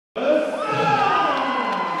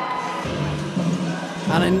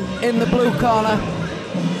And in the blue corner,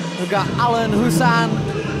 we've got Alan Husain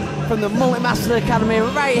from the Multi-Masters Academy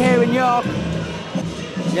right here in York.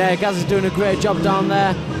 Yeah, Gaz is doing a great job down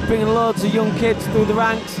there, bringing loads of young kids through the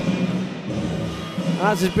ranks. And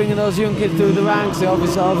as he's bringing those young kids through the ranks, he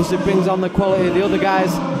obviously brings on the quality of the other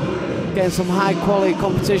guys, getting some high quality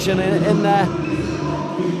competition in there.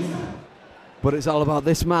 But it's all about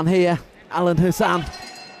this man here, Alan Husain.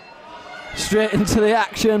 Straight into the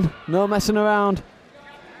action, no messing around.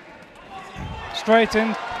 Straight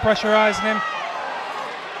in, pressurising him.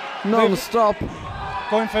 Non-stop.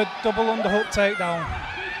 Going for a double underhook takedown.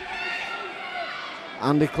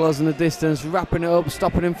 Andy closing the distance, wrapping it up,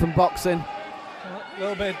 stopping him from boxing. A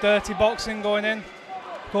little bit of dirty boxing going in.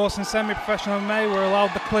 Of course, in semi-professional MMA, we're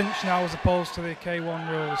allowed the clinch now as opposed to the K1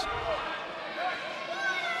 rules.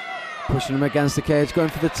 Pushing him against the cage, going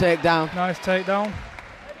for the takedown. Nice takedown.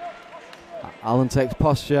 Alan takes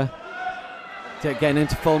posture. Getting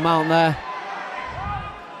into full mount there.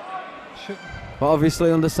 But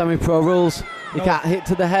obviously under semi-pro rules, he can't hit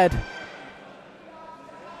to the head.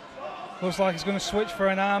 Looks like he's going to switch for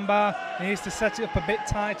an armbar. He needs to set it up a bit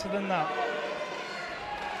tighter than that.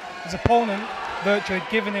 His opponent virtually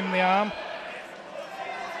giving him the arm.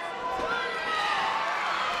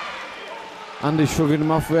 Andy's shrugging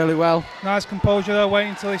him off really well. Nice composure there,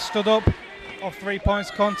 waiting until he stood up. Off 3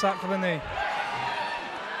 points contact for the knee.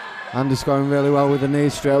 Andy's scoring really well with the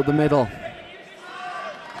knees straight up the middle.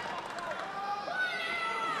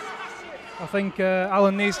 I think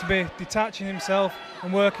Alan needs to be detaching himself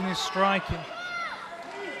and working his striking.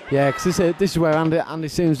 Yeah, because this is where Andy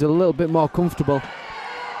seems a little bit more comfortable.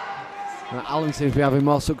 Alan seems to be having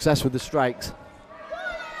more success with the strikes.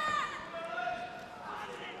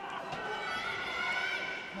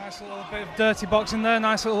 Nice little bit of dirty boxing there,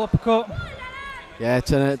 nice little uppercut. Yeah,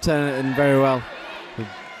 turn it in very well.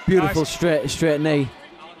 Beautiful nice. straight knee.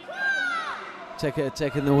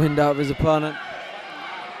 Taking the wind out of his opponent.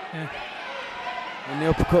 Yeah. And the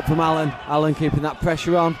uppercut from Alan. Alan keeping that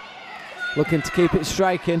pressure on, looking to keep it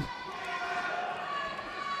striking.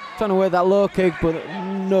 Trying to work that low kick, but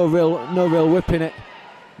no real whipping it.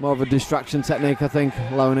 More of a distraction technique, I think,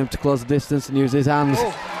 allowing him to close the distance and use his hands.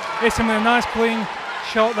 Oh, hits him with a nice clean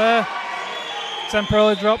shot there.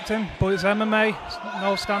 Temporarily dropped him, but it's MMA,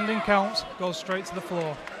 no standing counts, goes straight to the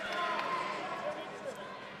floor.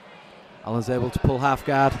 Alan's able to pull half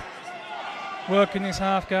guard. Working his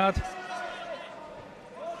half guard.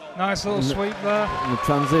 Nice little sweep there. In the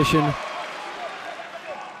transition.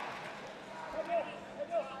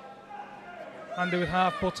 Andy with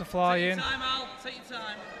half butterfly in. Take your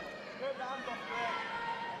time.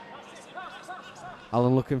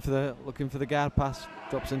 Alan looking for the guard pass,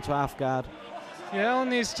 drops into half guard. Yeah, Alan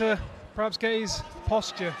needs to perhaps get his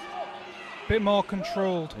posture a bit more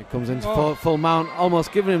controlled. He comes into full mount,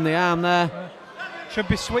 almost giving him the arm there. Should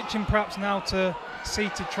be switching perhaps now to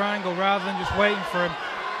seated triangle rather than just waiting for him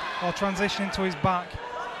or transitioning to his back.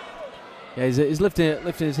 Yeah, he's lifting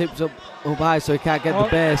his hips up high so he can't get the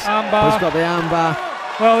base. Armbar. But he's got the arm bar.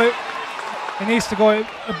 Well, he needs to go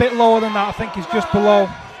a bit lower than that. I think he's just below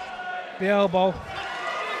the elbow.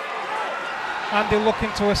 Andy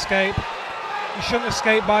looking to escape. You shouldn't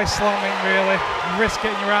escape by slamming, really. You risk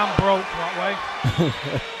getting your arm broke that way.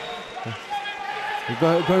 He's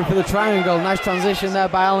going for the triangle. Nice transition there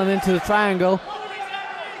by Alan into the triangle.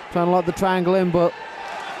 Trying to lock the triangle in, but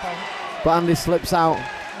Andy slips out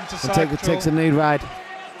and takes a knee ride.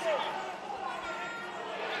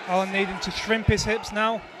 Alan needing to shrimp his hips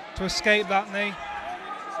now to escape that knee.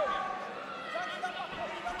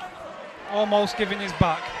 Almost giving his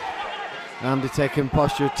back. Andy taking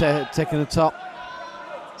posture, taking the top.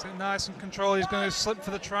 Is it nice and controlled? He's going to slip for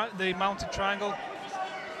the mounted triangle.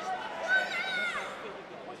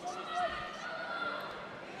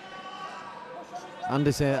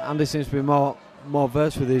 Andy seems to be more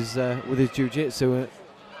versed with his jiu-jitsu,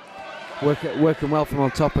 working well from on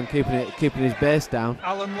top and keeping his base down.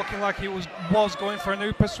 Alan looking like he was going for an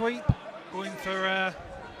upper sweep, going for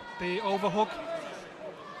the overhook.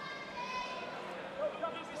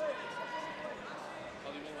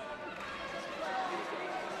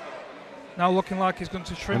 Now looking like he's going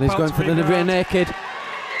to shrimp out. And he's going for the rear naked.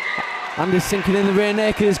 Andy's sinking in the rear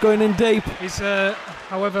naked. He's going in deep. He's,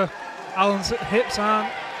 however, Alan's hips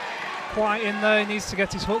aren't quite in there. He needs to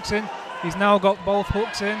get his hooks in. He's now got both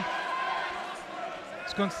hooks in.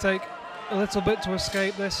 It's going to take a little bit to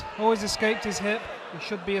escape this. Always escaped his hip. He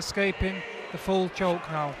should be escaping the full choke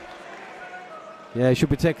now. Yeah, he should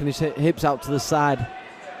be taking his hips out to the side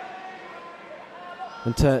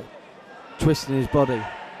and twisting his body.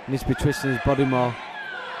 He needs to be twisting his body more.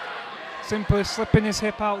 simply slipping his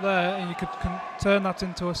hip out there, and you could turn that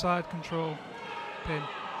into a side control pin.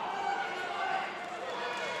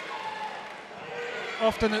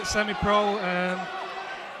 Often at semi-pro,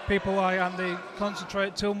 people like Andy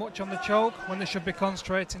concentrate too much on the choke when they should be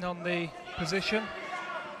concentrating on the position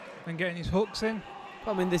and getting his hooks in.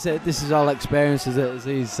 I mean, this is all experience as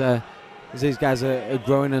these guys are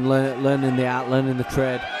growing and learning the art, learning the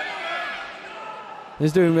trade.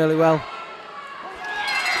 He's doing really well.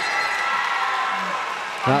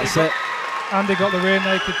 That's it. Andy got the rear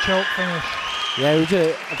naked choke finish. Yeah,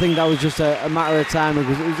 I think that was just a matter of time. It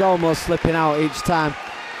was almost slipping out each time.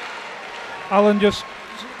 Alan just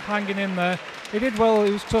hanging in there. He did well.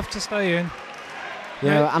 It was tough to stay in.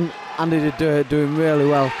 Yeah, and Andy did doing really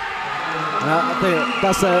well. And I think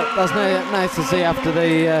that's nice to see after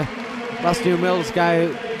the last New Mills guy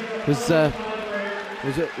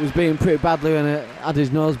was beaten pretty badly and had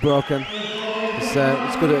his nose broken. It's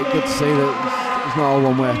good to see that it's not all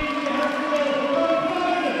one way.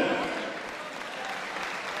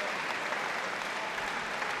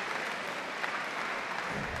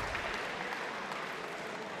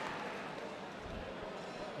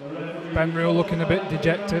 Ben Rule looking a bit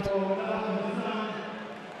dejected.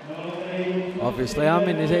 Obviously, I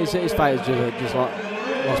mean his fight is just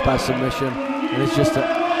lost by submission, and it's just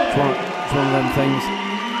it's one of them things.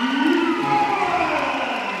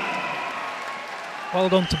 Well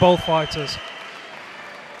done to both fighters.